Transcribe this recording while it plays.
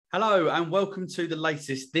Hello and welcome to the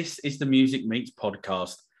latest This is the Music Meets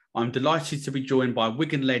podcast. I'm delighted to be joined by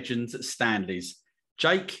Wigan legends at Stanley's.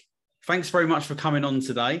 Jake, thanks very much for coming on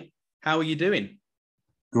today. How are you doing?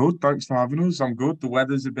 Good, thanks for having us. I'm good. The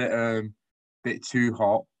weather's a bit too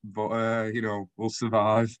hot, but we'll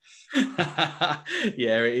survive.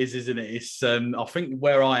 Yeah, it is, isn't it? It's I think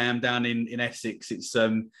where I am down in Essex,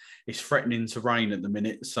 it's threatening to rain at the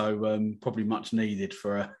minute, so probably much needed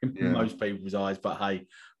for Yeah, most people's eyes. But hey,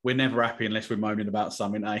 we're never happy unless we're moaning about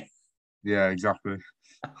something, eh? yeah, exactly.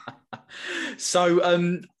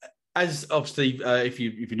 So, as obviously, if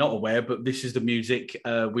you're not aware, but this is the music.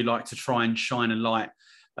 We like to try and shine a light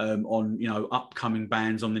on upcoming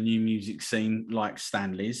bands on the new music scene like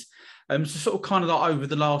Stanley's. So sort of kind of like over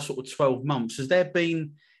the last sort of 12 months, has there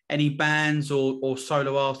been any bands or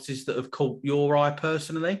solo artists that have caught your eye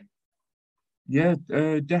personally? Yeah,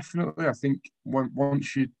 definitely. I think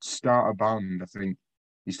once you start a band, I think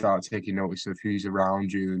you start taking notice of who's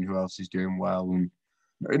around you and who else is doing well, and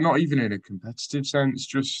not even in a competitive sense.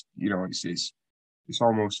 Just it's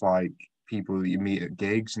almost like people that you meet at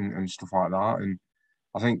gigs and stuff like that. And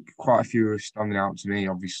I think quite a few are standing out to me.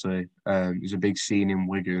 Obviously, there's a big scene in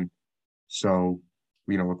Wigan. So,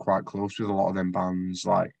 we're quite close with a lot of them bands,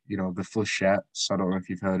 like, the Flechettes. I don't know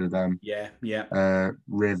if you've heard of them. Yeah, yeah.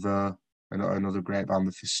 River, another great band,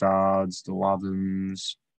 the Facades, the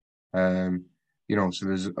Lathams. Um, so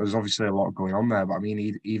there's obviously a lot going on there. But I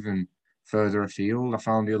mean, even further afield, I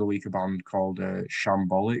found the other week a band called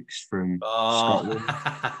Shambolics from Oh,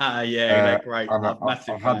 Scotland. yeah, they're great. And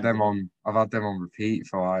Massive I've had fans them of them. on. I've had them on repeat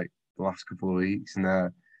for like the last couple of weeks,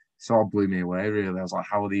 and sort of blew me away. Really, I was like,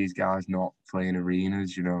 how are these guys not playing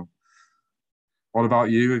arenas? What about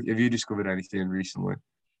you? Have you discovered anything recently?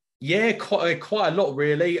 Yeah, quite a lot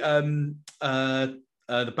really.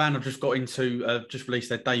 The band I've just got into just released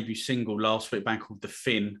their debut single last week. A band called The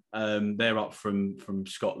Finn. They're up from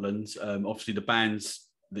Scotland. Obviously, the bands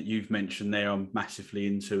that you've mentioned there, I'm massively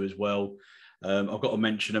into as well. I've got to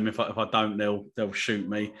mention them. If I don't, they'll shoot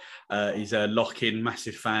me. He's Lock-In,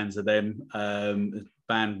 massive fans of them.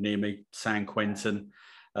 Band near me, San Quentin.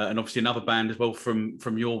 And obviously another band as well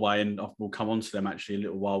from your way, and we'll come on to them actually a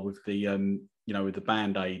little while with the with the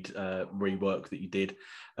Band Aid rework that you did,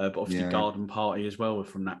 but obviously Yeah, Garden Party as well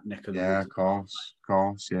from that neck of the yeah, woods. of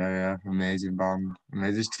course, yeah, yeah, amazing band. I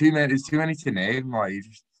mean, there's too many to name. Like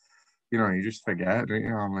you just forget, don't you,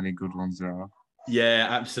 how many good ones there are. Yeah,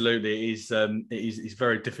 absolutely. It's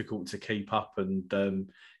very difficult to keep up, and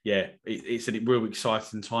it's a real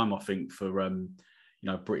exciting time I think for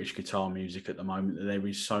British guitar music at the moment. There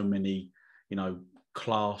is so many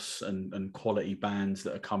class and quality bands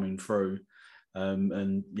that are coming through.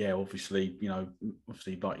 And yeah, obviously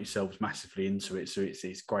like yourselves, massively into it. So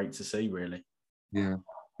it's great to see, really. Yeah,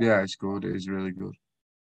 yeah, it's good. It is really good.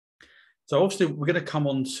 So obviously we're going to come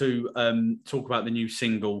on to talk about the new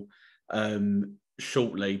single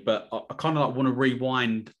shortly, but I kind of like want to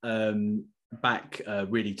rewind back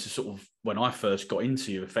really to sort of when I first got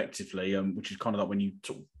into you effectively, which is kind of like when you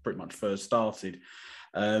sort of pretty much first started.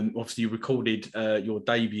 Obviously you recorded your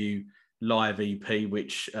debut live EP,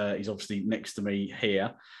 which is obviously next to me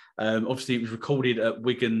here. Obviously it was recorded at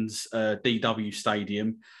Wigan's DW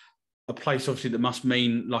Stadium, a place obviously that must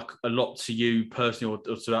mean like a lot to you personally, or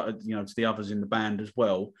to to the others in the band as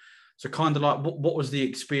well. So kind of like what was the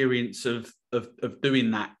experience of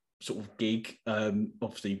doing that sort of gig?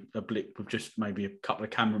 Obviously a blip with just maybe a couple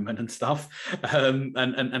of cameramen and stuff.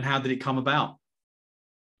 And how did it come about?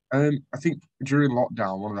 I think during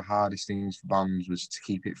lockdown, one of the hardest things for bands was to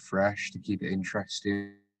keep it fresh, to keep it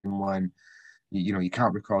interesting when you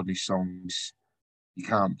can't record these songs, you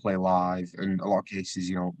can't play live, and a lot of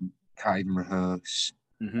cases, can't even rehearse.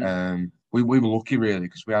 Mm-hmm. We were lucky really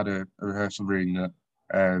because we had a rehearsal room that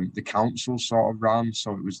the council sort of ran,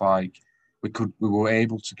 so it was like we were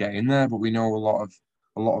able to get in there, but we know a lot of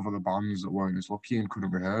other bands that weren't as lucky and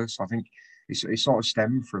couldn't rehearse. So I think it sort of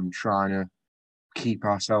stemmed from trying to keep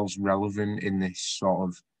ourselves relevant in this sort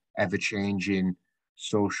of ever-changing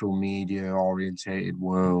social media orientated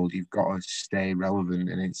world. You've got to stay relevant,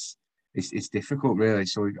 and it's difficult really.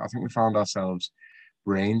 So I think we found ourselves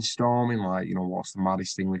brainstorming, like, what's the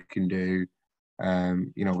maddest thing we can do.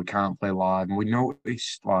 We can't play live, and we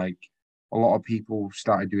noticed like a lot of people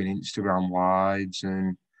started doing Instagram lives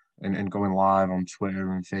and going live on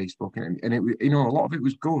Twitter and Facebook, and it, a lot of it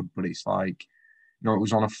was good, but it's like, it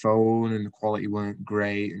was on a phone and the quality weren't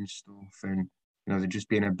great and stuff, and they'd just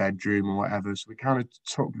be in a bedroom or whatever. So we kind of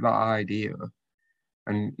took that idea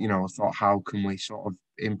and thought, how can we sort of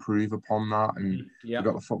improve upon that? And Mm-hmm. we Yeah.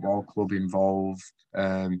 got the football club involved,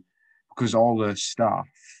 because all the staff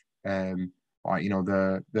like, you know,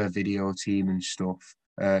 the video team and stuff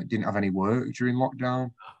didn't have any work during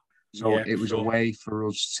lockdown. So Yeah, it was a sure. way for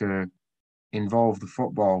us to involve the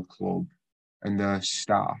football club and their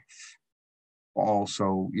staff, but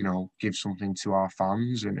also, you know, give something to our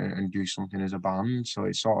fans and do something as a band. So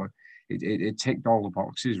it sort of it ticked all the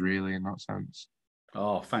boxes really in that sense.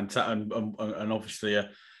 Oh, fantastic, and obviously a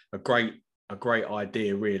great a great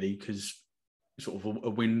idea, really, because sort of a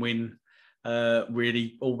win-win,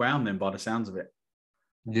 really all round. Then, by the sounds of it.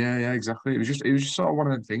 Yeah, yeah, exactly. It was just sort of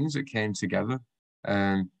one of the things that came together.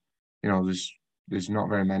 Um, you know, there's not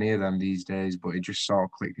very many of them these days, but it just sort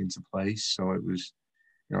of clicked into place. So it was,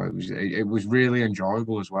 you know, it was really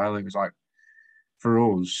enjoyable as well. It was like for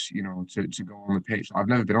us, you know, to go on the pitch. I've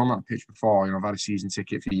never been on that pitch before. You know, I've had a season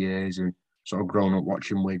ticket for years and sort of grown up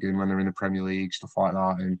watching Wigan when they're in the Premier League, stuff like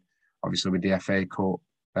that, and obviously with the FA Cup.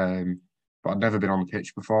 But I'd never been on the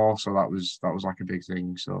pitch before, so that was like a big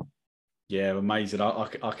thing. So Yeah, amazing.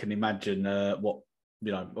 I can imagine what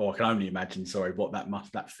or I can only imagine. Sorry, what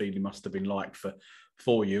that feeling must have been like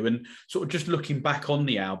for you. And sort of just looking back on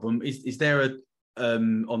the album, is there a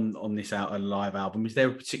on this a live album? Is there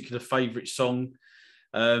a particular favourite song?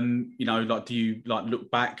 Like, do you like look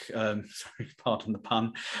back? Sorry, pardon the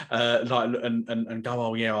pun. Like and go,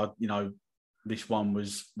 oh yeah, this one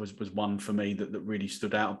was one for me that really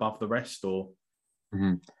stood out above the rest, or.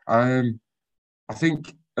 mhm. I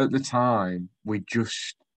think at the time we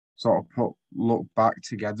just sort of look back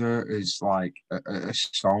together as like a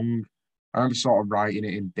song. I remember sort of writing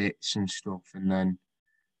it in bits and stuff, and then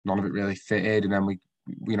none of it really fitted. And then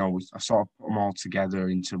I sort of put them all together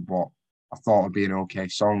into what I thought would be an okay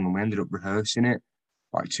song, and we ended up rehearsing it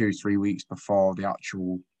like 2, 3 weeks before the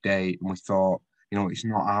actual date, and we thought, you know, it's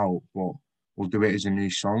not out, but we'll do it as a new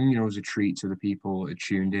song, you know, as a treat to the people that had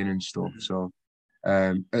tuned in and stuff. So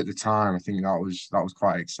at the time, I think that was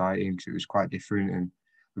quite exciting because it was quite different, and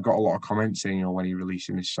we got a lot of comments saying, you know, when he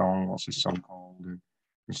releasing this song, what's this song called, and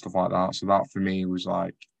stuff like that. So that for me was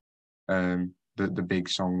like the big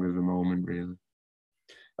song of the moment, really.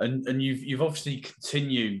 And you've obviously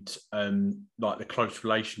continued like the close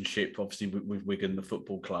relationship, obviously with Wigan, the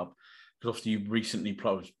football club, because obviously you recently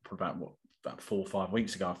played about 4 or 5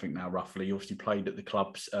 weeks ago, I think now roughly. You obviously played at the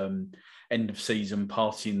club's end of season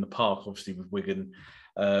party in the park, obviously with Wigan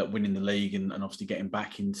winning the league and obviously getting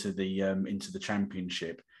back into the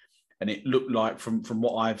championship. And it looked like from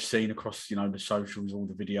what I've seen across the socials, all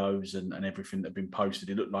the videos and everything that have been posted,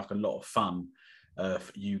 it looked like a lot of fun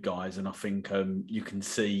for you guys. And I think you can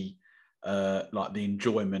see like the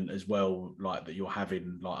enjoyment as well, like that you're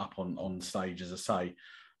having like up on stage, as I say.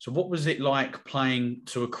 So what was it like playing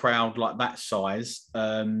to a crowd like that size?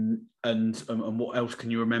 And what else can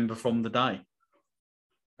you remember from the day?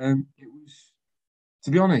 It was, to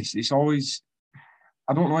be honest, it's always,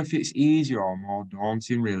 I don't know if it's easier or more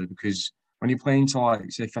daunting, really, because when you're playing to,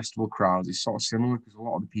 like, say, festival crowds, it's sort of similar because a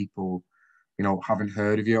lot of the people, you know, haven't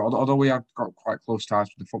heard of you. Although we have got quite close ties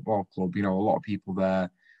with the football club, you know, a lot of people there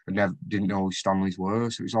didn't know who Stanleys were.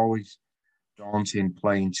 So it's always daunting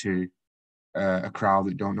playing to a crowd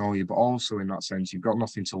that don't know you. But also in that sense, you've got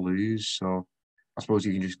nothing to lose. So I suppose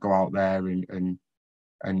you can just go out there and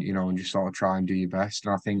you know, and just sort of try and do your best.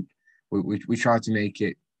 And I think we tried to make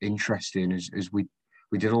it interesting as we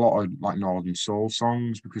did a lot of like Northern Soul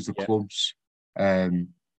songs because the Yeah, clubs, um,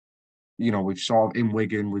 you know, we've sort of in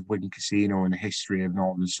Wigan with Wigan Casino and the history of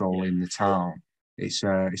Northern Soul yeah, in the sure. town. It's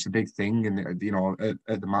a big thing, and you know,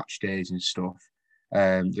 at the match days and stuff,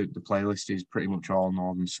 the playlist is pretty much all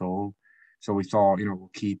Northern Soul. So we thought, you know,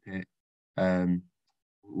 we'll keep it, um,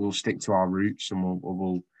 we'll stick to our roots, and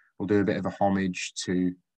we'll do a bit of a homage to,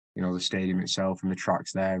 you know, the stadium itself and the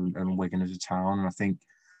tracks there and Wigan as a town. And I think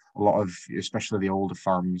a lot of, especially the older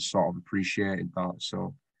fans, sort of appreciated that.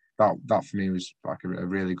 So that for me was like a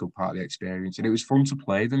really good part of the experience, and it was fun to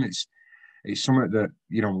play them. It's something that,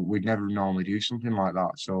 you know, we'd never normally do something like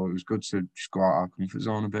that. So it was good to just go out our comfort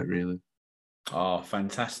zone a bit, really. Oh,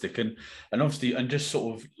 fantastic! And obviously, and just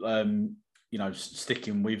sort of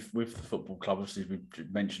sticking with the football club. Obviously, we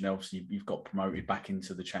mentioned obviously you've got promoted back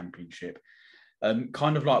into the championship.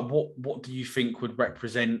 Kind of like what do you think would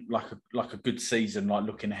represent like a good season, like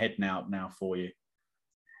looking ahead now for you?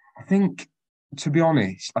 I think, to be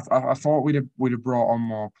honest, I thought we'd have brought on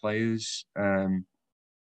more players.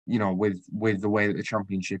 You know, with the way that the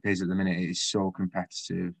championship is at the minute, it is so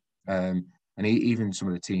competitive. And even some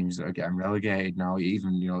of the teams that are getting relegated now,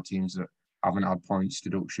 even, you know, teams that haven't had points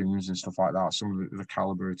deductions and stuff like that, some of the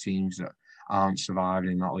caliber of teams that aren't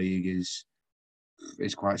surviving in that league is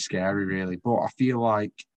quite scary, really. But I feel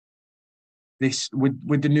like this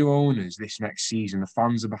with the new owners this next season, the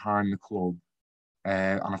fans are behind the club.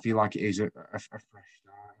 and I feel like it is a fresh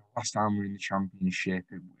start. Last time we were in the Championship,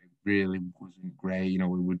 it really wasn't great. You know,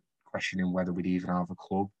 we were questioning whether we'd even have a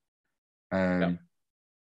club. Yeah.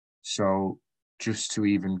 So just to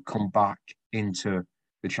even come back into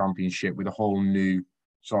the Championship with a whole new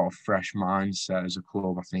sort of fresh mindset as a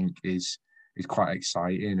club, I think is quite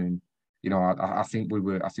exciting. And you know, I think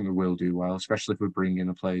I think we will do well, especially if we bring in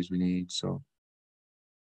the players we need. So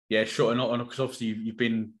Yeah, sure. And because obviously you've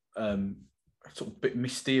been sort of a bit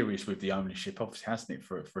mysterious with the ownership, obviously, hasn't it,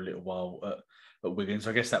 for a little while at Wigan.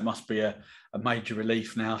 So I guess that must be a major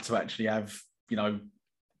relief now to actually have, you know,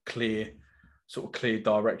 clear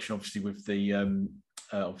direction. Obviously, with the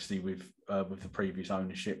with the previous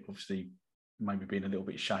ownership, obviously maybe being a little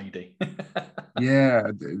bit shady.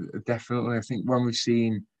 yeah, definitely. I think when we've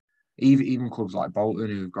seen even clubs like Bolton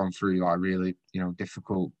who've gone through like really, you know,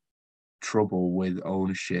 difficult trouble with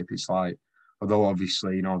ownership, it's like, although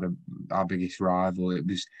obviously, you know, our biggest rival, it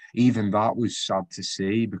was, even that was sad to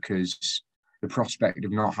see, because the prospect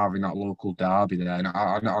of not having that local derby there, and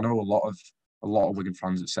I know a lot of Wigan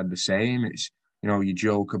fans that said the same. It's, you know, you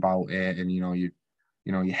joke about it, and you know, you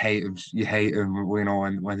hate them, you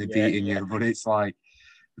know, when they're Yeah, beating you, but it's like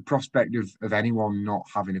the prospect of anyone not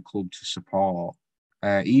having a club to support,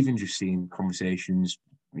 even just seeing conversations,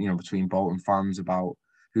 you know, between Bolton fans about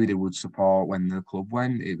who they would support when the club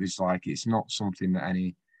went, it was like, it's not something that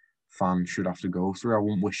any fan should have to go through. I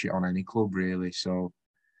wouldn't wish it on any club, really. So,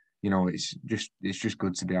 you know, it's just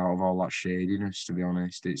good to be out of all that shadiness, to be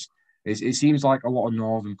honest. It seems like a lot of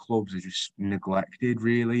northern clubs are just neglected,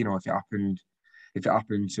 really. You know, if it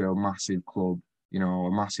happened to a massive club, you know,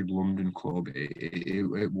 a massive London club,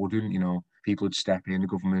 it wouldn't, you know, people would step in, the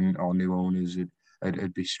government or new owners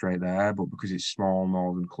would be straight there. But because it's small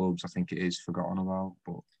northern clubs, I think it is forgotten about.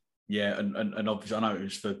 But yeah, and obviously I know it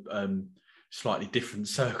was for slightly different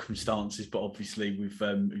circumstances, but obviously we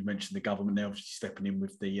mentioned the government now obviously stepping in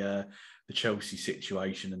with the Chelsea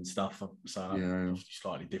situation and stuff. So yeah, obviously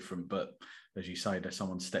slightly different, but as you say, there's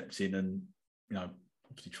someone steps in and, you know,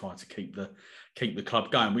 obviously try to keep the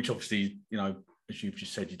club going, which obviously, you know, as you've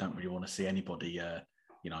just said, you don't really want to see anybody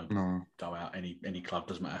you know, no. go out any club,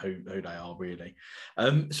 doesn't matter who they are, really.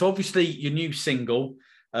 So obviously your new single,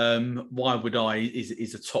 Why Would I,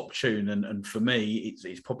 is a top tune, and for me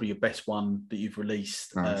it's probably your best one that you've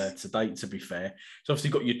released Nice. to date, to be fair. It's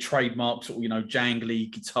obviously got your trademark sort of, you know,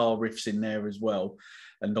 jangly guitar riffs in there as well,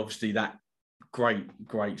 and obviously that great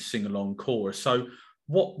sing-along chorus. So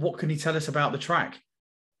what can you tell us about the track?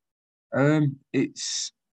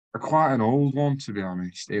 It's quite an old one, to be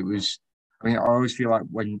honest. It was, I mean, I always feel like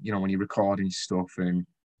when, you know, when you're recording stuff, and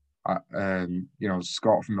you know,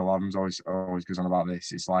 Scott from the Lavins always goes on about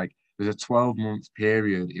this. It's like there's a 12-month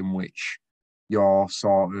period in which you're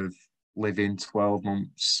sort of living 12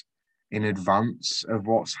 months in advance of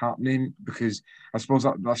what's happening, because I suppose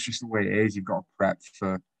that's just the way it is. You've got to prep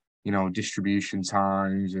for, you know, distribution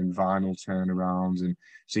times and vinyl turnarounds, and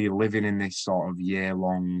so you're living in this sort of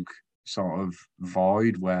year-long sort of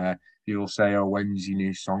void where people say, "Oh, when's your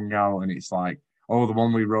new song out?" And it's like, "Oh, the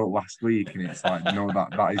one we wrote last week," and it's like, no,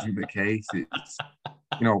 that isn't the case. It's,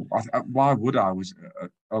 you know, Why Would I was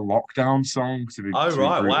a lockdown song, Oh, to be right,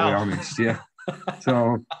 brutally wow. honest. Yeah.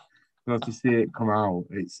 So, so to see it come out,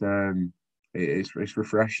 it's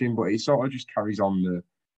refreshing, but it sort of just carries on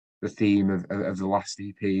the theme of the last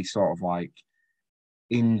EP, sort of like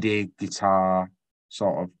indie guitar,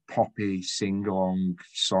 sort of poppy sing along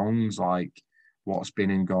songs like What's Been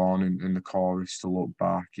and Gone, and the chorus To Look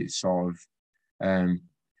Back. It's sort of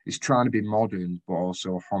it's trying to be modern, but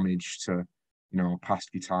also homage to, you know,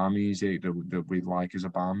 past guitar music that we like as a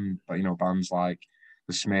band. But, you know, bands like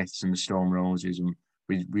the Smiths and the Stone Roses, and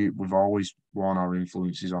we've always worn our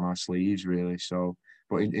influences on our sleeves, really. So,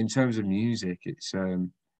 but in terms of music, it's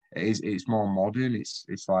more modern.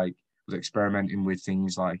 It's like I was experimenting with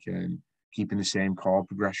things like keeping the same chord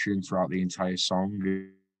progression throughout the entire song,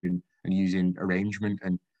 and using arrangement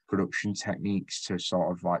and production techniques to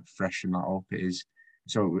sort of like freshen that up. It is,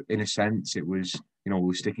 so in a sense, it was, you know, we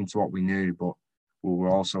were sticking to what we knew, but we were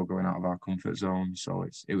also going out of our comfort zone. So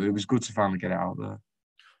it was good to finally get it out there.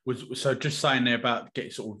 So just saying there about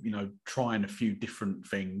get sort of, you know, trying a few different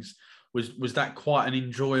things, was that quite an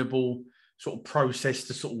enjoyable sort of process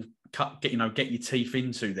to sort of get your teeth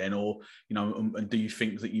into then, or, you know, and do you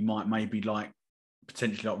think that you might maybe like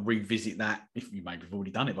potentially like revisit that, if you maybe have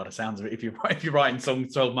already done it by the sounds of it, if you're writing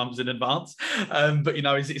songs 12 months in advance, but, you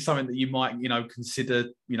know, is it something that you might, you know, consider,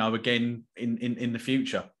 you know, again in the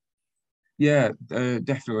future? Yeah,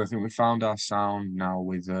 definitely. I think we found our sound now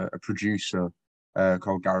with a producer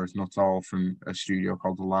called Gareth Nuttall from a studio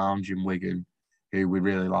called The Lounge in Wigan. who we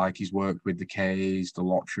really like. He's worked with the K's, the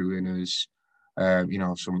Lottery Winners, you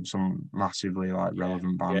know, some massively like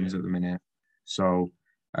relevant bands at the minute. So,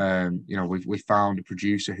 you know, we found a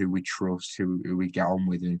producer who we trust, who we get on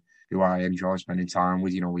with, and who I enjoy spending time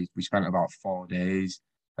with. You know, we spent about 4 days,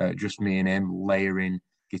 just me and him, layering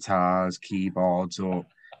guitars, keyboards, or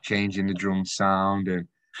changing the drum sound, and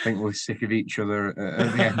I think we're sick of each other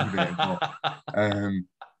at the end of it.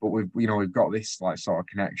 But we've got this like sort of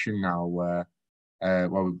connection now where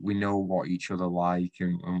well, we know what each other like,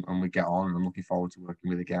 and we get on, and I'm looking forward to working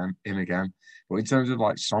with him again. But in terms of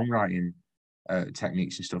like songwriting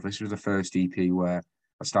techniques and stuff, this was the first EP where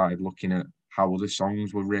I started looking at how other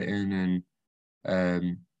songs were written,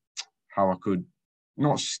 and how I could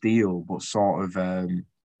not steal, but sort of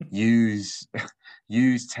use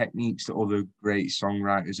use techniques that other great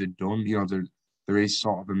songwriters had done. You know, there is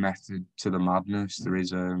sort of a method to the madness. There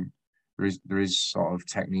is sort of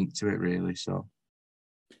technique to it, really. So.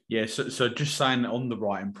 Yeah, so just saying on the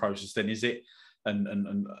writing process, then is it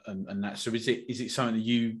and that? So is it something that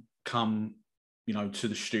you come, you know, to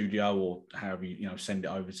the studio or however you know send it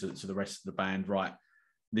over to the rest of the band? Right,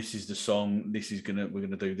 this is the song. We're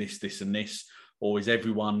gonna do this and this, or is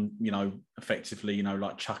everyone, you know, effectively, you know,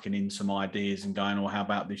 like chucking in some ideas and going, or how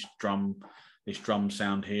about this drum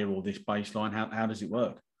sound here or this bass line? How does it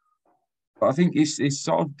work? But I think it's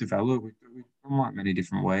sort of developed. We've done like many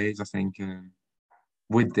different ways. I think.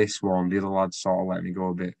 With this one, the other lads sort of let me go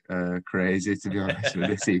a bit crazy, to be honest, with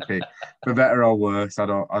this EP. For better or worse, I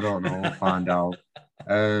don't know. We'll find out.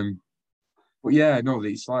 But yeah, no,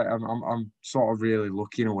 it's like I'm sort of really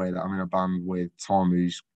lucky in a way that I'm in a band with Tom,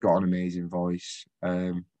 who's got an amazing voice.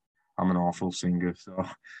 I'm an awful singer, so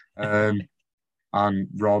and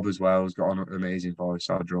Rob as well has got an amazing voice,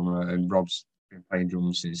 our drummer, and Rob's been playing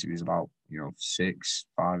drums since he was about 5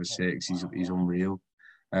 or 6. He's unreal.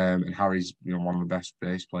 And Harry's, you know, one of the best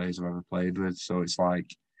bass players I've ever played with. So it's like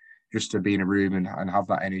just to be in a room and have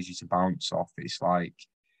that energy to bounce off. It's like,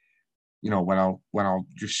 you know, when I'll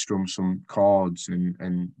just strum some chords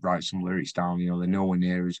and write some lyrics down, you know, they're nowhere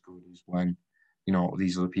near as good as when, you know,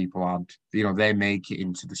 these other people add, you know, they make it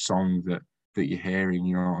into the song that you're hearing.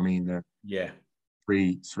 You know what I mean? They're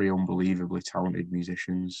three unbelievably talented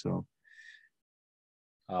musicians. So.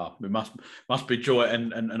 Oh, it must be joy,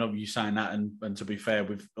 and of you saying that, and to be fair,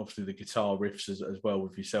 with obviously the guitar riffs as well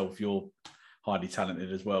with yourself, you're highly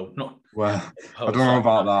talented as well. Not well, I don't know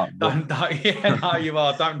about that. But... yeah, no, you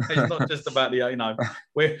are. Don't. It's not just about the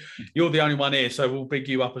you're the only one here, so we'll big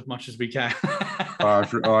you up as much as we can.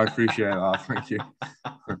 I appreciate that. Thank you.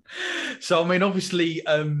 So I mean, obviously,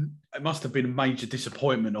 it must have been a major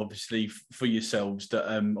disappointment, obviously, for yourselves that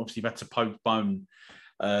obviously you've had to postpone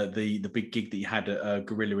the big gig that you had at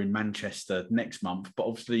Gorilla in Manchester next month. But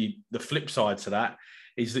obviously the flip side to that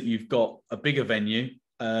is that you've got a bigger venue,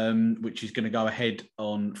 which is going to go ahead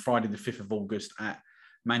on Friday the 5th of August at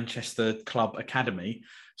Manchester Club Academy.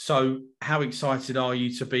 So how excited are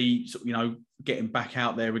you to be, you know, getting back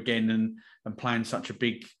out there again and playing such a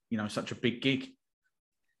big gig?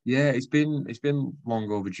 Yeah, it's been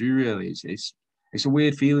long overdue, really. It's a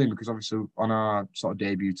weird feeling because obviously on our sort of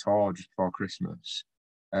debut tour just before Christmas,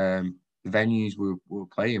 the venues we were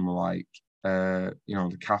playing were like, you know,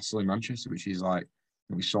 the Castle in Manchester, which is like,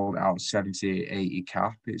 we sold out 70, 80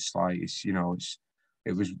 cap. It's like, you know,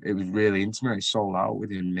 it was really intimate. It sold out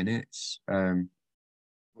within minutes.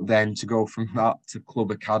 Then to go from that to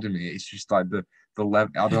Club Academy, it's just like the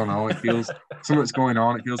level. I don't know. It feels something's going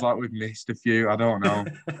on. It feels like we've missed a few. I don't know.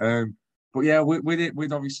 But yeah,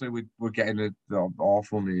 with obviously we're getting the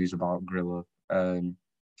awful news about Gorilla.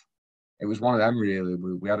 It was one of them, really.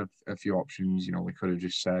 We had a few options. You know, we could have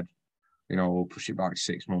just said, you know, we'll push it back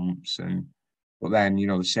 6 months, but then, you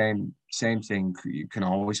know, the same thing can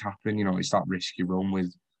always happen. You know, it's that risky run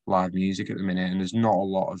with live music at the minute, and there's not a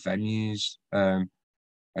lot of venues. And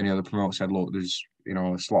the other promoter said, look, there's, you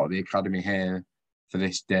know, a slot at the Academy here for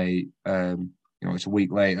this date. You know, it's a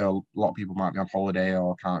week later. A lot of people might be on holiday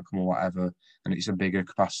or can't come or whatever, and it's a bigger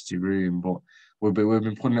capacity room. But we've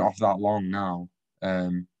been putting it off that long now.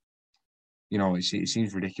 You know, it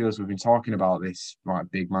seems ridiculous. We've been talking about this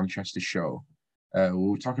like big Manchester show. We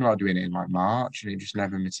were talking about doing it in like March, and it just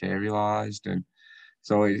never materialised. And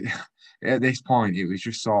so at this point, it was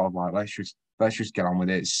just sort of like let's just get on with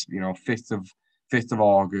it. It's, you know, 5th of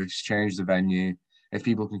August. Change the venue. If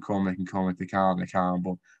people can come, they can come. If they can't, they can't.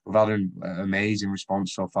 But we've had an amazing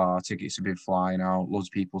response so far. Tickets have been flying out. Loads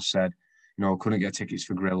of people said, you know, couldn't get tickets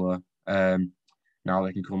for Gorilla. Now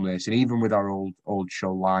they can come this, and even with our old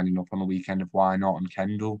show lining up on the weekend of Why Not and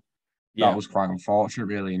Kendal, that was quite unfortunate,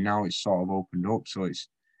 really. And now it's sort of opened up, so it's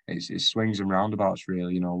it swings and roundabouts,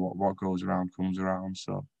 really. You know, what goes around comes around.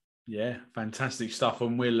 So. Yeah, fantastic stuff,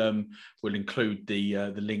 and we'll include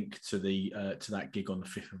the link to to that gig on the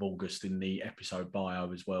 5th of August in the episode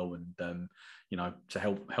bio as well, and you know, to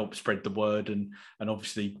help spread the word, and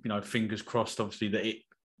obviously, you know, fingers crossed, obviously, that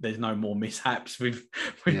there's no more mishaps with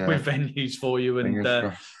venues for you, and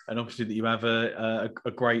obviously that you have a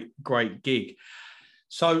great gig.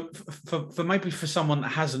 So for maybe for someone that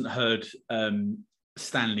hasn't heard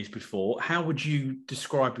Stanley's before, how would you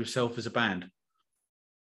describe yourself as a band?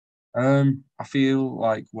 I feel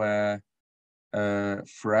like we're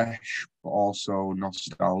fresh, but also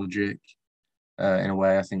nostalgic. In a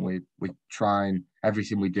way, I think we try and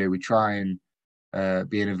everything we do, we try and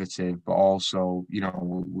be innovative, but also, you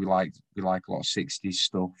know, we like a lot of 60s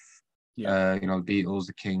stuff. Yeah. You know, the Beatles,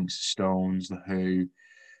 the Kinks, the Stones, the Who,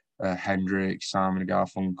 Hendrix, Simon and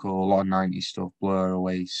Garfunkel, a lot of 90s stuff, Blur,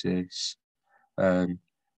 Oasis. But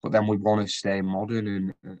then we want to stay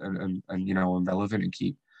modern and you know, and relevant and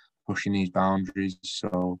keep pushing these boundaries.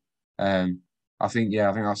 So I think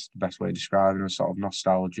that's the best way of describing it, sort of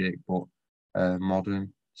nostalgic but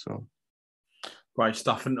modern. So great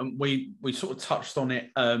stuff. And we sort of touched on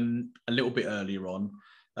it a little bit earlier on,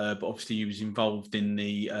 but obviously you was involved in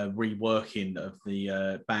the reworking of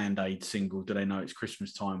the Band Aid single, Do They Know It's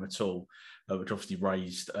Christmas Time at All, which obviously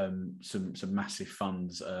raised some massive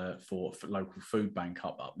funds for local food bank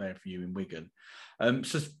up there for you in Wigan.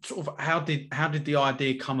 So sort of how did the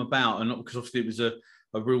idea come about? And because obviously it was a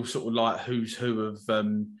real sort of like who's who of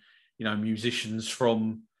you know, musicians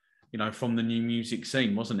from, you know, from the new music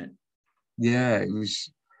scene, wasn't it? yeah, it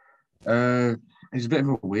was a bit of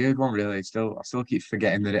a weird one, really. I still keep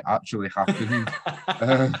forgetting that it actually happened.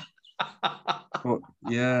 But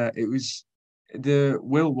yeah, it was the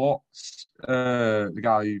Will Watts, the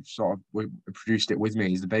guy who sort of produced it with me.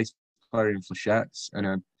 He's the bass player in Flechettes,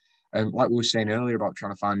 and like we were saying earlier about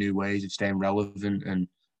trying to find new ways of staying relevant and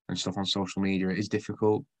stuff on social media, it is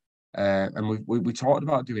difficult. And we talked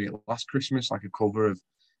about doing it last Christmas, like a cover of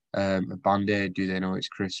a Band Aid, Do They Know It's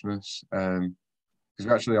Christmas? Because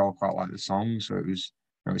we actually all quite like the song, so it was,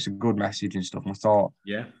 you know, it's a good message and stuff. And we thought,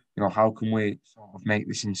 Yeah. you know, how can we sort of make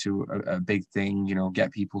this into a big thing? You know,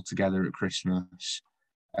 get people together at Christmas.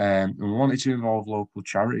 And we wanted to involve local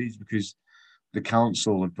charities because the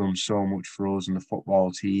council have done so much for us and the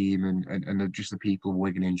football team and just the people of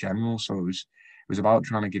Wigan in general. So it was about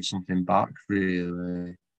trying to give something back,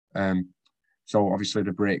 really. So obviously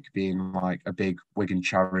the Brick being like a big Wigan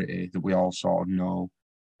charity that we all sort of know,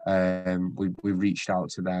 we reached out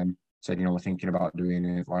to them, said, you know, we're thinking about doing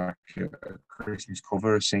it like a Christmas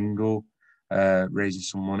cover, a single, raising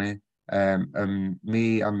some money. And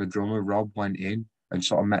me and the drummer Rob went in and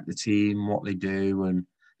sort of met the team, what they do, and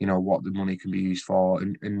you know what the money can be used for.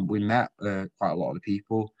 And we met quite a lot of the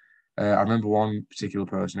people. I remember one particular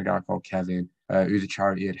person, a guy called Kevin, who the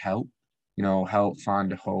charity had helped. You know, help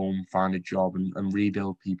find a home, find a job, and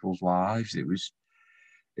rebuild people's lives. It was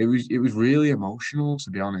really emotional, to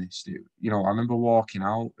be honest. You know, I remember walking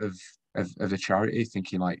out of the charity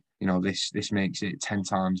thinking like, you know, this makes it 10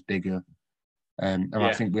 times bigger. And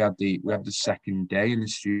I think we had the second day in the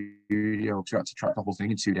studio because we had to track the whole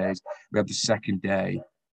thing in 2 days. We had the second day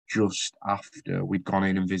just after we'd gone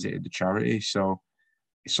in and visited the charity. So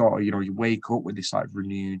sort of, you know, you wake up with this like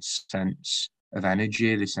renewed sense of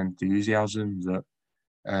energy, this enthusiasm that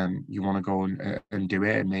you want to go and do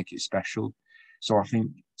it and make it special. So I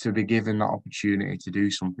think to be given that opportunity to do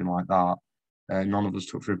something like that, none of us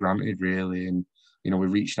took for granted, really. And, you know, we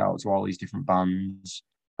reached out to all these different bands,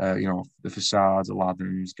 you know, the Facades, the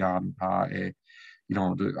Lathams, Garden Party. You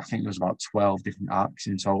know, I think there was about 12 different acts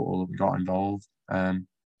in total that we got involved.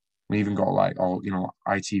 We even got like all, you know,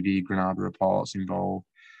 ITV Granada reports involved,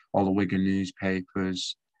 all the Wigan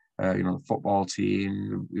newspapers, you know, the football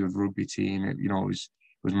team, the rugby team. You know, it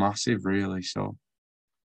was massive, really. So.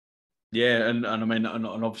 Yeah, and I mean, and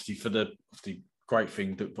obviously for the great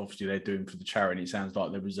thing that obviously they're doing for the charity, it sounds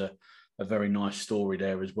like there was a very nice story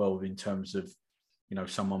there as well in terms of, you know,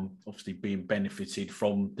 someone obviously being benefited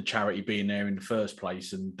from the charity being there in the first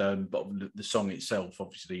place, and but the song itself,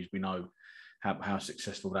 obviously, as we know how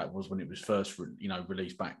successful that was when it was first, you know,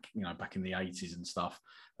 released back in the 80s and stuff.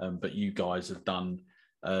 But you guys have done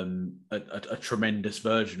a tremendous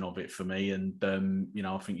version of it for me, and you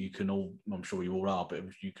know, I think you can all, I'm sure you all are, but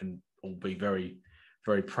you can all be very,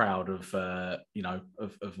 very proud of you know,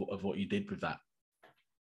 of what you did with that.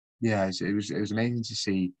 Yeah, it was amazing to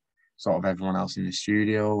see sort of everyone else in the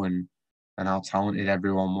studio and how talented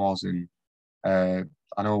everyone was. And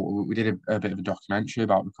I know we did a bit of a documentary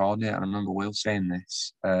about recording it, and I remember Will saying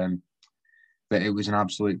this. that it was an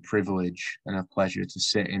absolute privilege and a pleasure to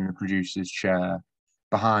sit in the producer's chair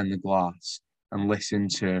behind the glass and listen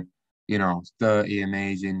to, 30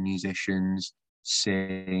 amazing musicians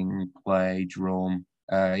sing, play, drum,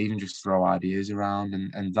 even just throw ideas around.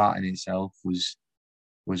 And that in itself was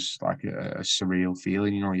like a surreal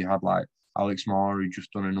feeling. You had like Alex Moore, who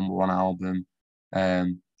just done a #1 album, a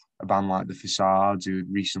band like The Facades, who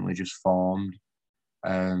had recently just formed.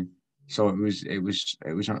 So it was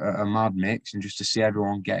a mad mix, and just to see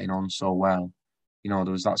everyone getting on so well, there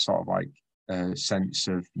was that sort of like sense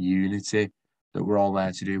of unity that we're all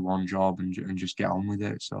there to do one job and just get on with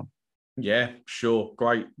it. So yeah, sure,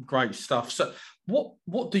 great stuff. So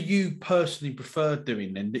what do you personally prefer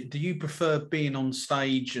doing then? Do you prefer being on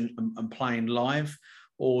stage and playing live,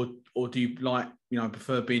 or do you like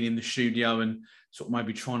prefer being in the studio and sort of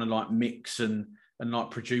maybe trying to like mix and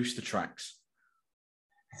like produce the tracks?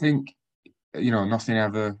 I think nothing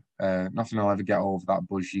will ever get over that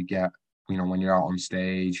buzz you get when you're out on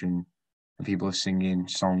stage and people are singing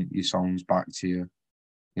your songs back to you,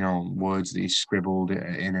 words that you scribbled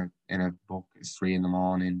in a book at 3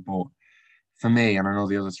 a.m. But for me, and I know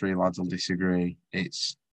the other 3 lads will disagree,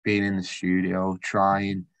 it's being in the studio,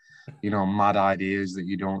 trying mad ideas that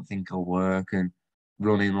you don't think will work, and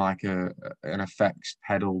running like an effects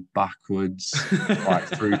pedal backwards like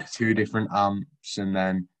through 2 different amps, and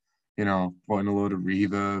then putting a load of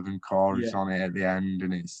reverb and chorus on it at the end,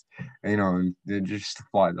 and it's and just stuff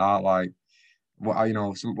like that. Like when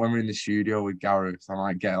we're in the studio with Gareth, I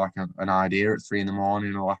might get like an idea at 3 a.m.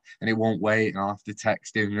 and it won't wait, and I'll have to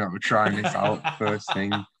text him, we're trying this out first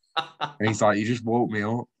thing, and he's like, "You just woke me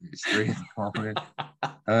up. It's 3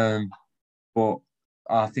 a.m." But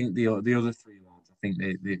I think the other 3 lads, I think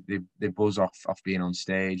they buzz off being on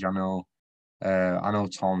stage. I know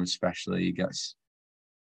Tom especially. He gets,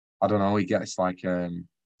 I don't know, he gets like a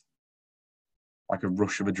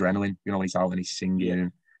rush of adrenaline. He's out and he's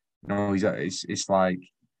singing. It's like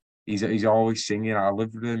he's always singing. I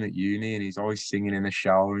lived with him at uni, and he's always singing in the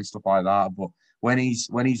shower and stuff like that. But when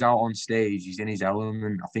he's out on stage, he's in his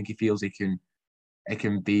element. I think he feels he can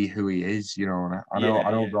be who he is. And I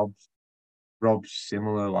know Rob's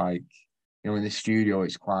similar. Like in the studio,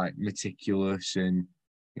 it's quite meticulous and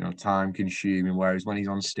time consuming. Whereas when he's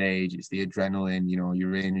on stage, it's the adrenaline.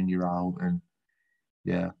 You're in and you're out, and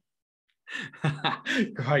yeah.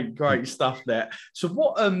 Great stuff there. So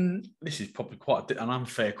what this is probably quite an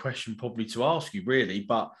unfair question probably to ask you really,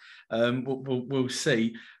 but we'll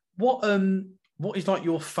see. What is like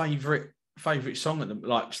your favorite song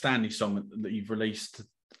like Stanley song that you've released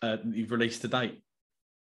to date?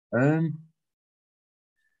 I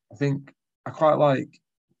think I quite like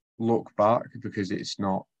Look Back, because it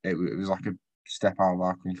was like a step out of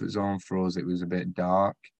our comfort zone for us. It was a bit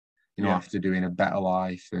dark, after doing A Better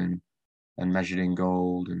Life and Measured in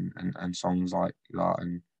Gold and songs like that,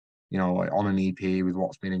 and like on an EP with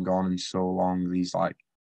What's Been and Gone and So Long, these like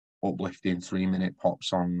uplifting 3-minute pop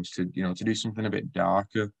songs to do something a bit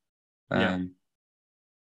darker. And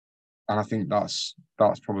I think that's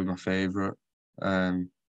probably my favorite.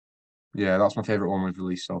 That's my favorite one we've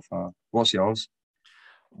released so far. What's yours?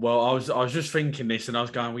 Well, I was just thinking this, and I was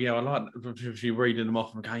going, well, yeah, I like if you're reading them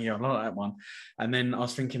off. I'm going, yeah, I like that one. And then I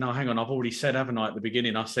was thinking, oh, hang on, I've already said, haven't I, at the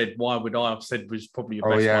beginning? I said, why would I? I've said was probably your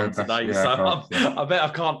best one today. Yeah, so course, I bet I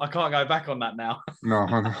can't go back on that now. No.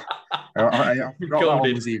 I forgot that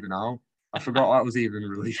one was even out. I forgot that was even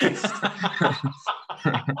released.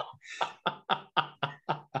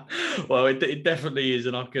 Well, it definitely is,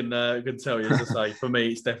 and I can tell you, as I say, for me,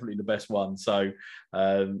 it's definitely the best one. So,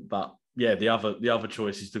 but yeah, the other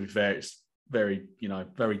choices, to be fair, it's very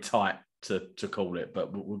very tight to call it,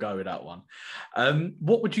 but we'll go with that one.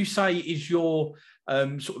 What would you say is your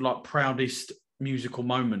sort of like proudest musical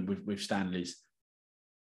moment with Stanley's?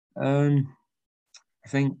 I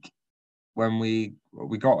think when we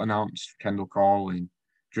got announced Kendal Calling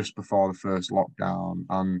just before the first lockdown,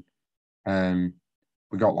 and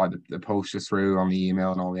we got like the poster through on the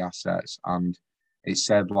email and all the assets, and it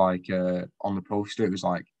said like on the poster it was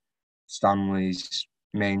like Stanley's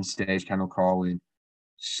main stage Kendal Calling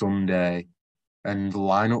Sunday, and the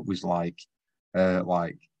lineup was like DMAs,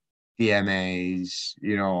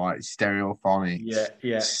 like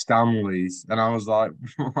Stereophonics, Stanley's, and I was like,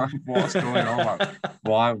 what's going on? Like,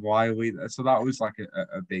 why are we there? So that was like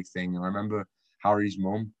a big thing. And I remember Harry's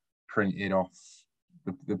mum printed off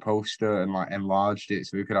the poster and like enlarged it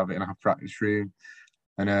so we could have it in our practice room.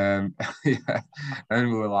 And and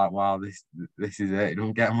we were like, wow, this is it. It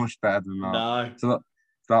doesn't get much better than that. No. So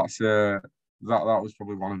that was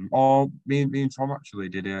probably one of them. Or me and Tom actually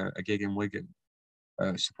did a gig in Wigan,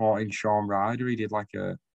 supporting Shaun Ryder. He did like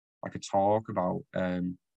a like a talk about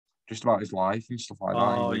just about his life and stuff like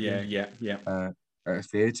that in Oh Wigan, yeah. at a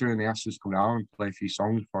theatre, and they asked us to come down and play a few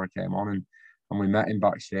songs before I came on, and we met him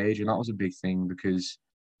backstage, and that was a big thing because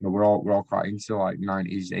we're all quite into like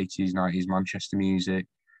 90s, 80s, 90s Manchester music.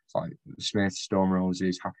 It's like Smiths, Stone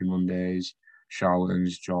Roses, Happy Mondays,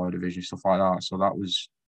 Charlatans, Joy Division, stuff like that. So that was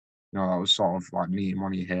that was sort of like meeting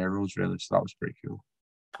one of your heroes, really. So that was pretty cool.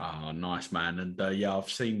 Oh, nice, man. And yeah, I've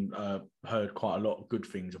heard quite a lot of good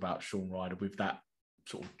things about Shaun Ryder with that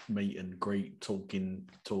sort of meet and greet talking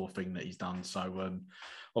tour thing that he's done. So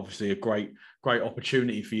obviously a great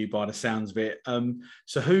opportunity for you by the sounds of it.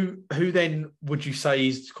 So who then would you say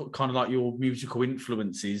is kind of like your musical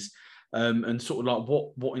influences, and sort of like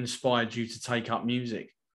what inspired you to take up music?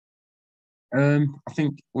 I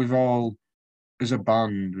think we've all, as a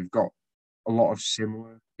band, we've got a lot of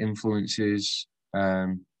similar influences.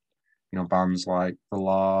 Bands like the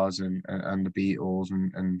Lars and the Beatles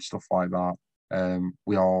and stuff like that.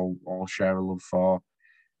 We all share a love for.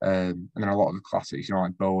 And then a lot of the classics,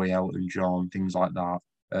 like Bowie, Elton John, things like that.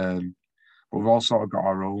 But we've all sort of got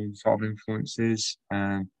our own sort of influences.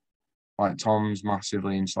 Like Tom's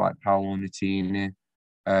massively into like Paolo Nutini,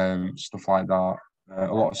 stuff like that.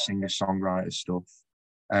 A lot of singer-songwriter stuff.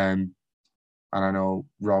 Um, and I know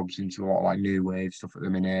Rob's into a lot of like new wave stuff at the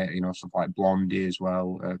minute, stuff like Blondie as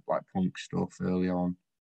well, like punk stuff early on.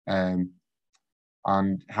 And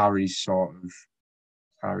Harry's a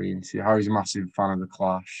massive fan of The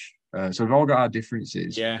Clash. So we've all got our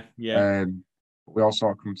differences. Yeah. But we all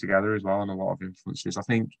sort of come together as well on a lot of influences. I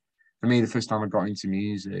think for me, the first time I got into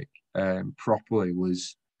music properly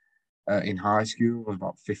was in high school. I was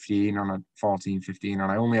about 15, 14, 15,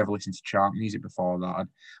 and I only ever listened to chart music before that.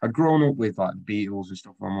 I'd grown up with like Beatles and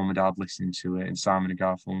stuff, my mum and dad listening to it, and Simon and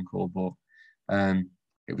Garfunkel, but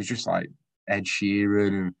it was just like Ed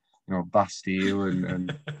Sheeran and Bastille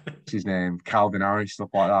and what's his name, Calvin Harris, stuff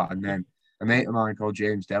like that. And then a mate of mine called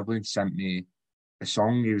James Devlin sent me a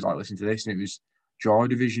song. He was like, listen to this, and it was Joy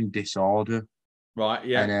Division, Disorder. Right,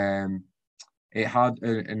 yeah. And it had,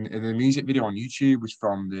 and the music video on YouTube was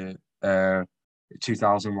from the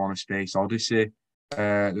 2001: A Space Odyssey.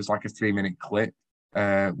 There's like a 3-minute clip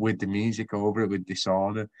with the music over it with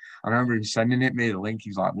Disorder. I remember him sending me the link. He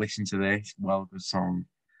was like, listen to this, well, good song.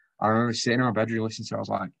 I remember sitting in my bedroom listening to it. I was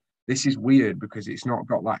like, this is weird because it's not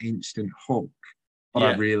got that instant hook, but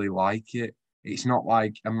I really like it. It's not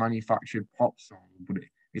like a manufactured pop song, but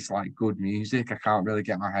it's like good music. I can't really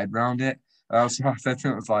get my head around it. So I said to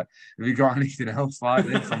him, I was like, have you got anything else like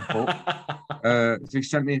this? I'm hooked. So he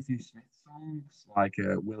sent me a few Smith songs, like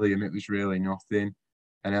William, It Was Really Nothing.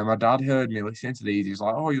 And then my dad heard me listening to these. He was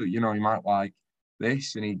like, oh, you might like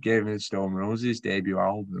this. And he gave me the Stone Roses debut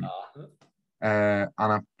album. And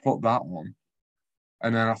I put that on.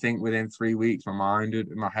 And then I think within 3 weeks, my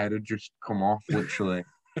head had just come off, literally.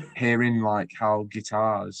 Hearing like how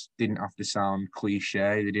guitars didn't have to sound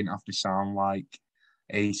cliche. They didn't have to sound like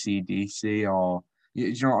AC/DC or,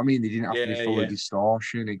 you know what I mean? They didn't have to be full of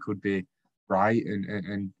distortion. It could be bright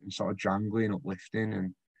and sort of jangly and uplifting.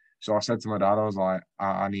 And so I said to my dad, I was like,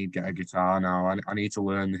 I need to get a guitar now. I need to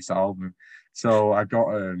learn this album. So I got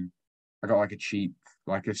like a cheap,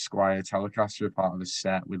 like a Squier Telecaster, part of a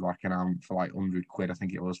set with like an amp for like 100 quid. I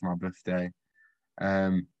think it was for my birthday.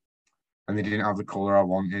 And they didn't have the colour I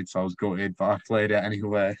wanted, so I was gutted, but I played it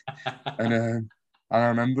anyway. And I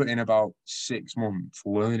remember in about 6 months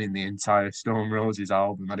learning the entire Stone Roses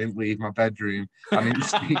album. I didn't leave my bedroom. I didn't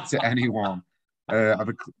speak to anyone. I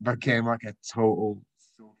became like a total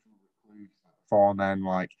social recluse before then.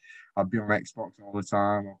 Like I'd be on Xbox all the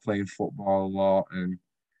time. I'm playing football a lot, and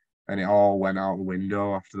it all went out the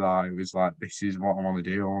window after that. It was like, this is what I want to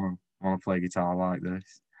do. I want to play guitar like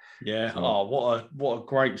this. Yeah. So, what a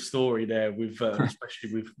great story there with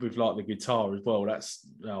especially with like the guitar as well. That's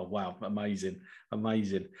wow, amazing.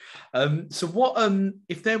 So what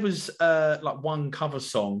if there was like one cover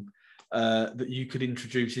song that you could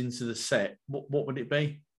introduce into the set, what would it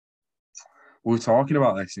be? We were talking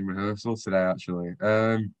about this in rehearsal today, actually.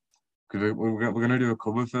 Because we're going to do a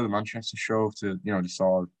cover for the Manchester show to, just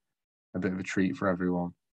sort of a bit of a treat for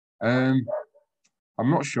everyone. I'm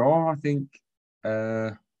not sure. I think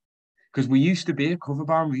because we used to be a cover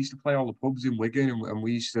band. We used to play all the pubs in Wigan, and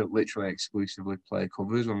we used to literally exclusively play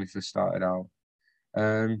covers when we first started out.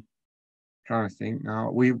 Trying to think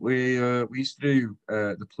now. We used to do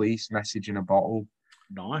The Police, Message in a Bottle.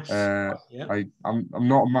 Nice. Yeah. I'm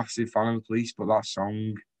not a massive fan of The Police, but that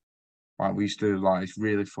song, like we used to like, it's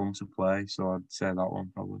really fun to play. So I'd say that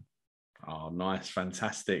one probably. Oh, nice,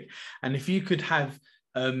 fantastic. And if you could have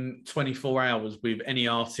 24 hours with any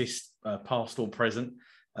artist, past or present,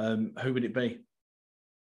 who would it be?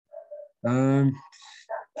 Um,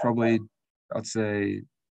 Probably, I'd say,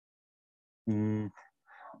 mm,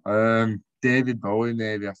 David Bowie.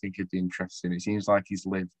 Maybe I think it'd be interesting. It seems like he's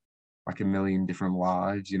lived like a million different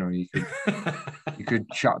lives. You know, you could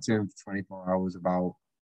chat to him for 24 hours about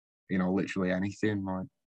literally anything. Like,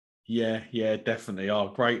 Yeah, yeah, definitely. Oh,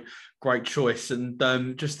 great choice.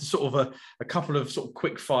 And just sort of a couple of sort of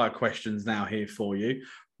quick fire questions now here for you.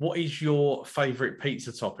 What is your favourite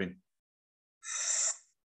pizza topping?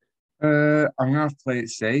 I'm gonna have to play it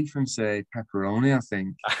safe and say pepperoni. I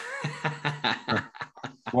think.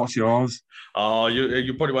 What's yours? Oh,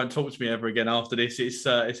 you probably won't talk to me ever again after this.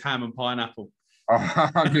 It's ham and pineapple.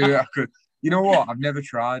 I knew I could. You know what? I've never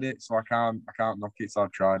tried it, so I can't knock it. So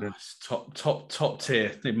I've tried it. It's top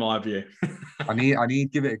tier in my view. I need to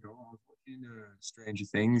give it a go. I was watching Stranger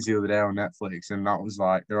Things the other day on Netflix, and that was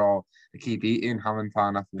like they keep eating ham and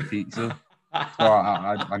pineapple pizza. So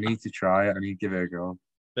I need to try it. I need to give it a go.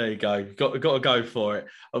 There you go. Got to go for it.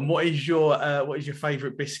 And what is your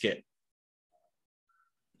favourite biscuit?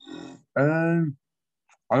 Um,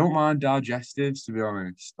 I don't mind digestives to be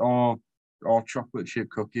honest. Or chocolate chip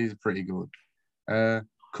cookies are pretty good. Uh,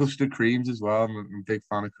 Custard creams as well. I'm a big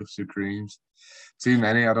fan of custard creams. Too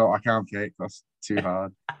many, I can't pick. That's too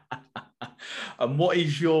hard. And what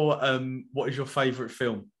is your favourite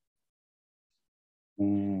film?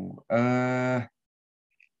 Ooh, uh,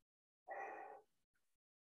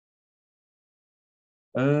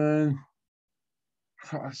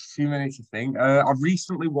 that's too many to think. I've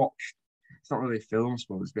recently watched. It's not really a film, I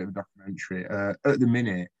suppose. It's a bit of a documentary. At the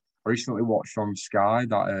minute, I recently watched on Sky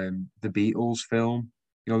that the Beatles film.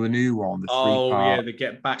 You know, the new one, the three Oh yeah, part the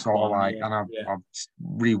Get Back sort of one. like, Yeah, and I've yeah. I've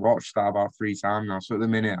rewatched that about 3 times now. So at the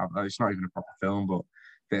minute, it's not even a proper film, but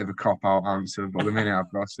bit of a cop out answer. But at the minute,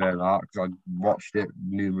 I've got to say that because I watched it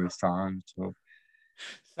numerous times. So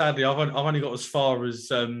Sadly, I've only got as far as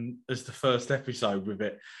the first episode with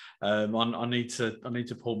it. I need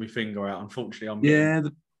to pull my finger out. Unfortunately, I'm getting yeah,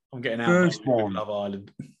 the I'm getting first outvoted with one, Love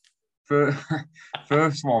Island. fir-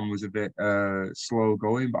 first one was a bit slow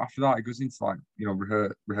going, but after that, it goes into like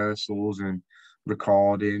rehearsals and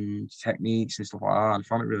recording techniques and stuff like that. And I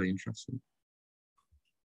found it really interesting.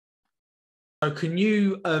 So, can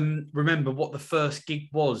you remember what the first gig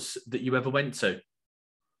was that you ever went to?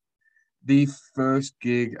 The first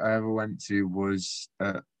gig I ever went to was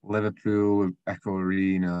at Liverpool Echo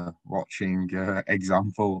Arena watching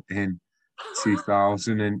Example in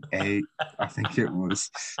 2008. I think it was.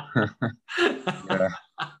 Yeah,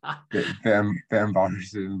 bit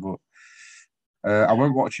embarrassing, but I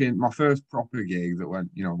went watching my first proper gig that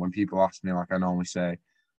when people ask me, like I normally say,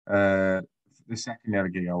 uh, the second ever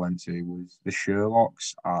gig I went to was the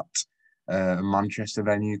Sherlocks at a Manchester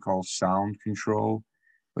venue called Sound Control,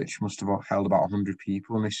 which must have held about 100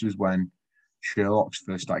 people. And this was when Sherlocks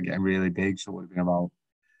first started getting really big. So it would have been about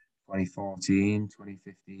 2014,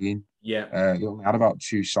 2015. Yeah. He only had about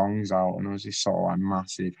 2 songs out, and there was this sort of like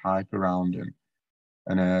massive hype around him.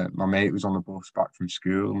 And my mate was on the bus back from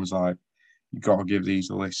school and was like, "You got to give these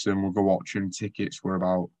a listen. We'll go watch them." Tickets were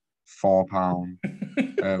about £4.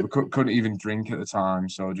 We couldn't even drink at the time,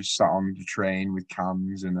 so just sat on the train with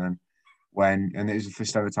cans, and then and it was the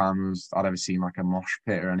first ever time I'd ever seen like a mosh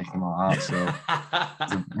pit or anything like that.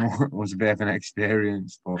 So it was a bit of an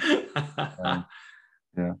experience, but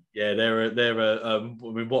yeah. Yeah, I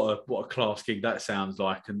mean, what a class gig that sounds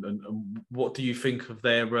like, and what do you think of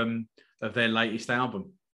their latest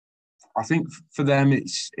album? I think for them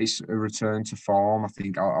it's a return to form. I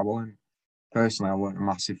think I weren't personally I weren't a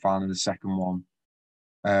massive fan of the second one.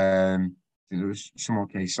 There was some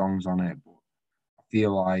okay songs on it, but I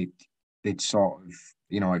feel like they'd sort of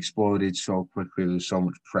exploded so quickly. There was so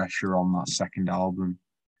much pressure on that second album.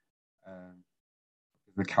 Um,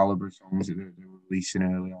 the caliber of songs that they were releasing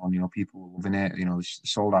early on, people were loving it. They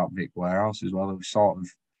sold out Vic Warehouse as well. It was sort of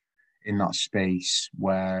in that space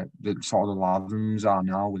where the sort of the Lathams are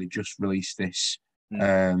now, where they just released this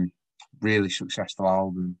Mm. um, really successful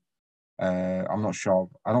album. I'm not sure.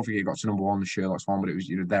 I don't think it got to number one, the Sherlock's one, but it was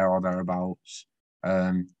there or thereabouts.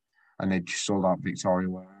 Um, and they just sold out Victoria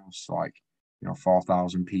Warehouse, like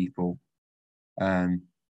 4,000 people.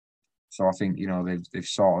 So I think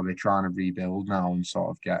they're trying to rebuild now and sort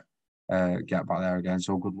of get back there again.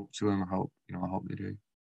 So good luck to them. I hope they do.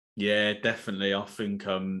 Yeah, definitely. I think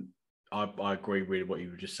I agree with what you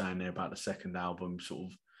were just saying there about the second album,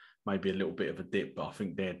 sort of maybe a little bit of a dip, but I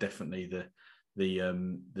think they're definitely the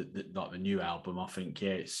like the new album. I think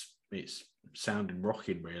yeah, it's sounding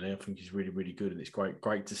rocking really. I think it's really really good, and it's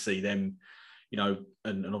great to see them,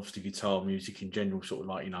 and obviously guitar music in general, sort of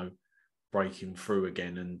like breaking through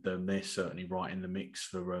again, and they're certainly right in the mix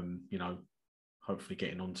for hopefully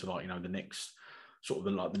getting on to like, you know, the next sort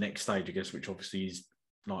of the next stage, I guess, which obviously is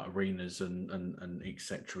like arenas and et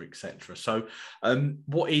cetera, et cetera. So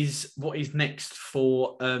what is next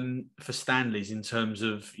for Stanley's in terms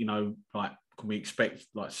of, you know, like, can we expect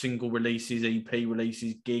like single releases, EP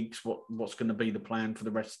releases, gigs? What's going to be the plan for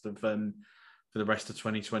the rest of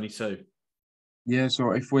 2022? Yeah,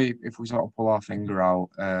 so if we sort of pull our finger out,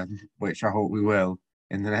 which I hope we will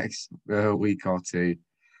in the next week or two,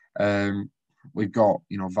 we've got,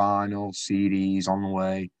 you know, vinyl, CDs on the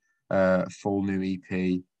way, a full new EP.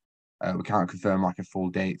 We can't confirm like a full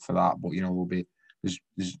date for that, but you know, there's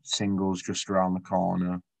singles just around the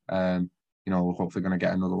corner. You know, we're hopefully going to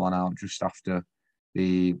get another one out just after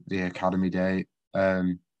the Academy date.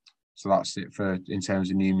 So that's it for in terms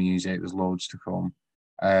of new music. There's loads to come.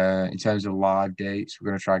 In terms of live dates, we're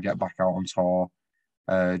going to try to get back out on tour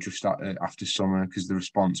just after summer, because the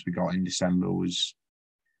response we got in December was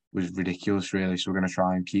ridiculous, really. So we're going to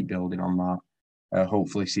try and keep building on that.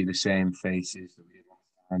 Hopefully see the same faces that we did last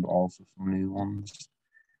time, but also some new ones.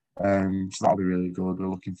 So that'll be really good. We're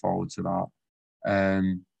looking forward to that.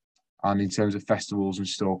 And in terms of festivals and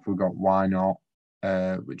stuff, we've got Why Not,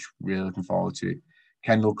 which we're really looking forward to.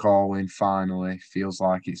 Kendal Corwin, finally. Feels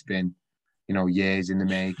like it's been, you know, years in the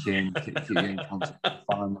making.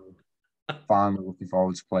 Finally looking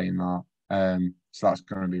forward to playing that. So that's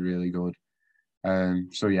going to be really good.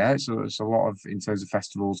 So yeah, so it's a lot of, in terms of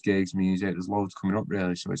festivals, gigs, music, there's loads coming up,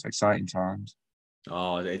 really. So it's exciting times.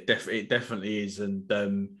 Oh, it definitely is.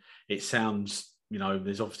 And it sounds, you know,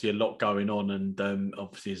 there's obviously a lot going on. And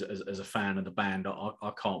obviously as a fan of the band,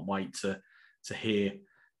 I can't wait to hear,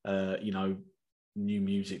 you know, new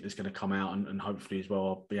music that's going to come out, and hopefully as well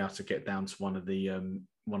I'll be able to get down to one of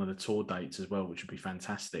the tour dates as well, which would be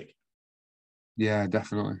fantastic. Yeah,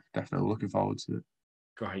 definitely looking forward to it.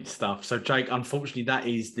 Great stuff. So Jake, unfortunately that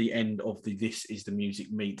is the end of the This Is the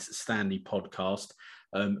Music Meets Stanley podcast.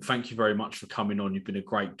 Thank you very much for coming on. You've been a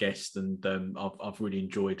great guest, and I've really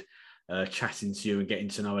enjoyed chatting to you and getting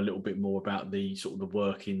to know a little bit more about the sort of the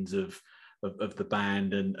workings of the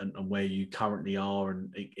band and where you currently are,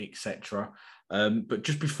 and etc. But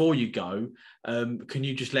just before you go, can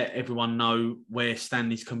you just let everyone know where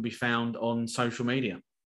Stanley's can be found on social media?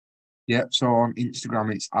 Yeah, so on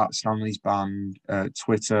Instagram it's at Stanley's Band,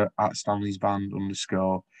 Twitter at Stanley's Band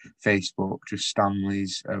 _, Facebook just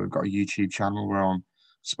Stanley's. We've got a YouTube channel. We're on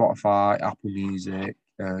Spotify, Apple Music,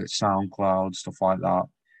 SoundCloud, stuff like that.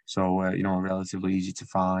 So you know, relatively easy to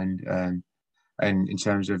find. And in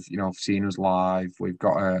terms of, you know, seeing us live, we've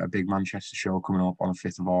got a big Manchester show coming up on the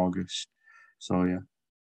 5th of August. So yeah.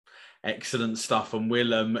 Excellent stuff, and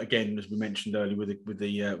we'll again, as we mentioned earlier, with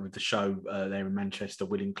the show there in Manchester,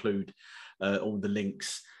 we'll include all the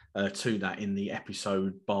links to that in the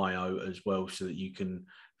episode bio as well, so that you can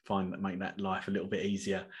make that life a little bit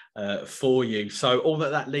easier for you. So all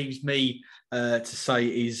that leaves me to say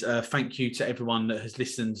is thank you to everyone that has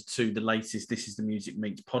listened to the latest This Is the Music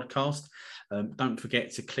Meets podcast. Don't forget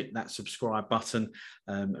to click that subscribe button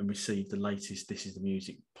and receive the latest This Is the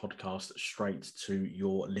Music podcast straight to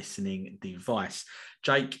your listening device.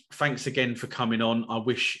 Jake, thanks again for coming on. I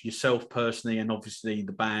wish yourself personally, and obviously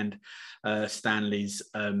the band, Stanley's,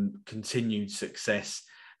 continued success.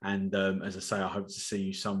 And as I say, I hope to see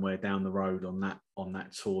you somewhere down the road on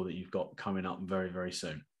that tour that you've got coming up very, very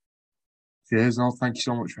soon. Cheers, no, thank you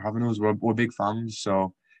so much for having us. We're big fans,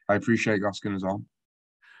 so I appreciate you asking us on.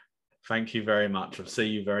 Thank you very much. I'll see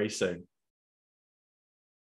you very soon.